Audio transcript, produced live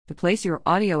To place your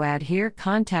audio ad here,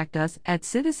 contact us at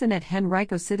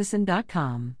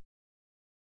citizen@henricocitizen.com.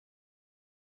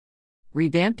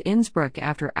 Revamped Innsbruck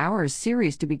After Hours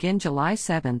series to begin July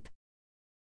 7th.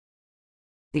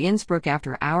 The Innsbruck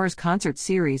After Hours concert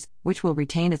series, which will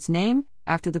retain its name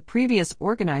after the previous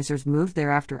organizers moved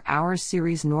their After Hours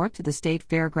series north to the State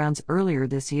Fairgrounds earlier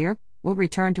this year, will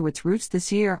return to its roots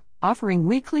this year, offering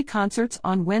weekly concerts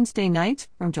on Wednesday nights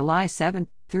from July 7th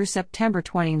through September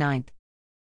 29th.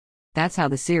 That's how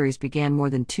the series began more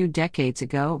than 2 decades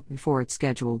ago, before its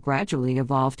schedule gradually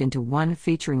evolved into one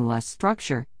featuring less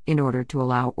structure, in order to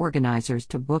allow organizers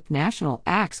to book national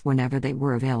acts whenever they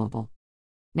were available.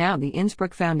 Now the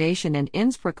Innsbruck Foundation and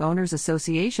Innsbruck Owners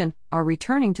Association are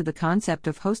returning to the concept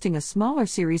of hosting a smaller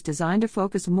series designed to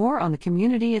focus more on the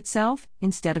community itself,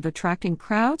 instead of attracting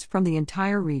crowds from the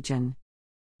entire region.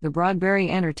 The Broadberry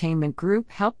Entertainment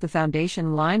Group helped the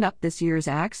foundation line up this year's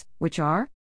acts, which are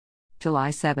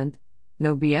July 7th,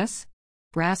 No BS,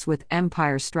 Brass with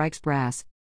Empire Strikes Brass.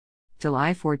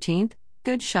 July 14th,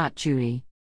 Good Shot Judy.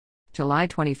 July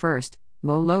 21st,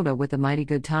 Mo Loda with the Mighty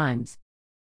Good Times.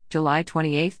 July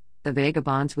 28th, The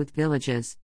Vagabonds with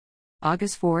Villages.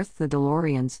 August 4th, The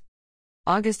DeLoreans.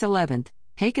 August 11th,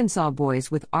 Hakensaw Boys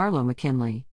with Arlo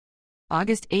McKinley.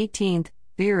 August 18th,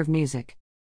 Fear of Music.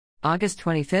 August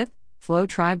 25th, Flow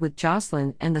Tribe with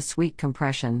Jocelyn and the Sweet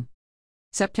Compression.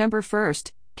 September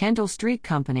 1st, Kendall Street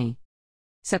Company.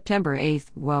 September 8th,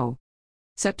 Whoa.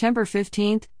 September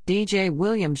 15th, DJ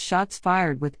Williams Shots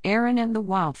Fired with Aaron and the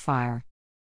Wildfire.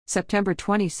 September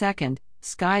 22nd,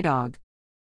 Skydog.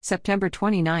 September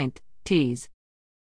 29th, Tease.